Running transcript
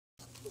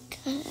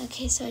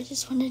Okay, so I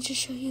just wanted to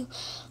show you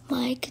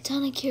my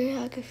katana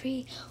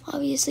choreography.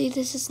 Obviously,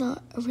 this is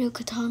not a real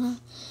katana.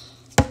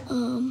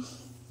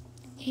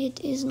 It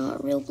is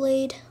not a real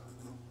blade,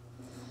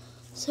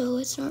 so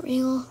it's not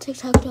real.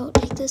 TikTok, don't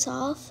take this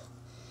off.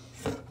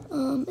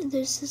 And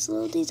there's this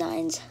little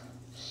designs,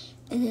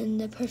 and then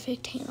the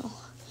perfect handle.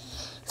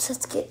 So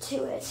let's get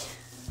to it.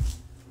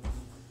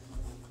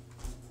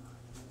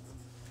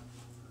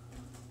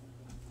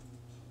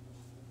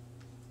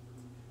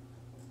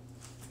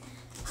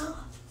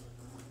 Oh.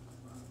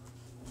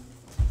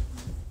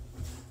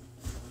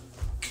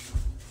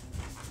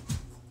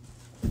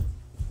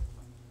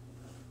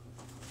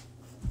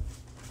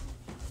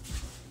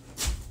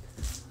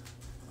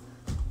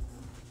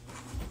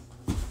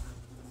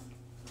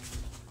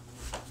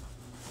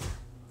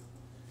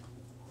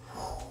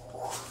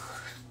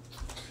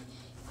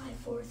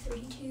 4,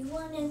 3, 2,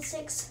 1, and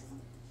 6,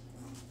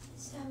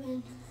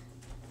 7,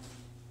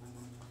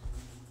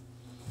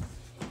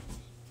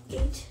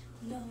 8,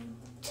 9,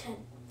 10.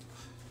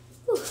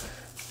 Whew.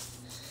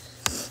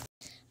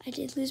 I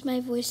did lose my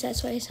voice,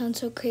 that's why I sound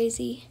so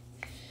crazy,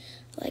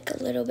 like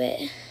a little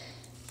bit,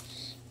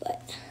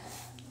 but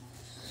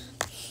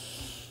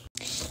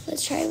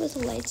let's try it with a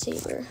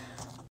lightsaber.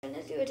 I'm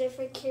gonna do a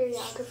different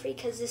choreography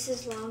because this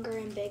is longer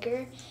and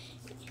bigger.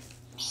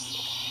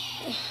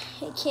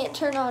 It can't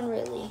turn on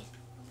really.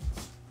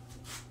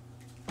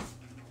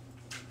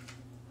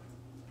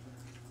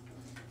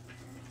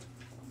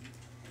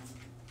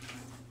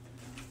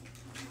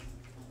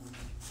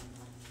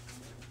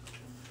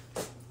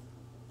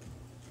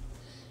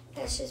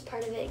 That's just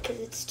part of it because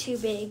it's too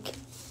big,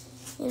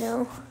 you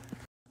know.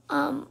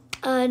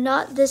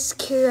 Not this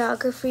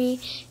choreography.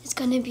 It's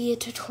gonna be a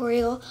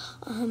tutorial,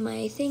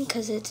 I think,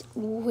 because it's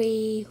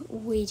way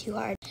too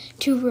hard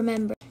to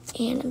remember.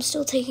 And I'm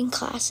still taking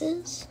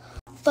classes,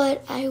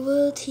 but I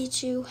will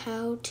teach you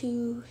how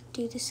to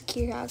do this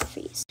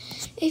choreographies.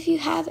 If you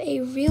have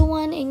a real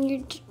one and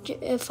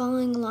you're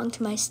following along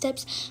to my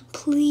steps,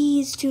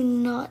 please do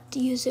not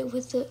use it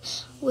with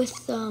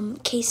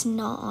case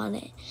not on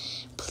it.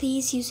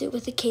 Please use it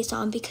with the case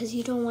on because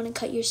you don't want to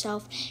cut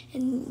yourself.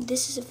 And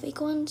this is a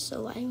fake one,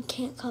 so I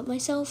can't cut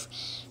myself.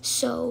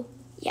 So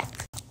yeah,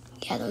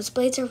 those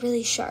blades are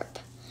really sharp.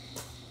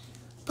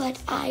 But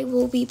I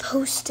will be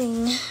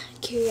posting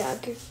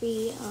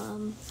choreography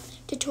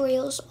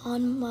tutorials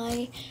on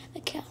my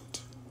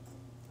account.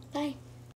 Bye.